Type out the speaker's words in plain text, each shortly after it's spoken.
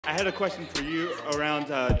I had a question for you around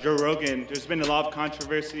Joe Rogan. There's been a lot of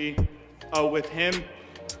controversy with him.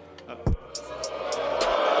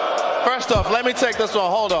 First off, let me take this one.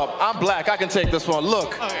 Hold up. I'm black. I can take this one.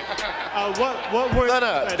 Look. Okay. What were...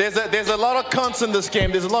 No. There's a lot of cunts in this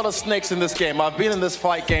game. There's a lot of snakes in this game. I've been in this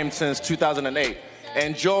fight game since 2008.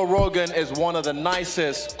 And Joe Rogan is one of the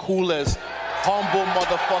nicest, coolest, humble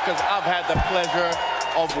motherfuckers I've had the pleasure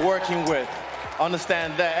of working with.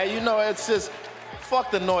 Understand that? And you know, it's just...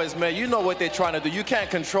 Fuck the noise, man. You know what they're trying to do. You can't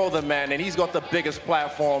control the man, and he's got the biggest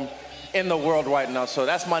platform in the world right now. So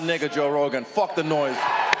that's my nigga, Joe Rogan. Fuck the noise.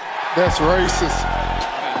 That's racist.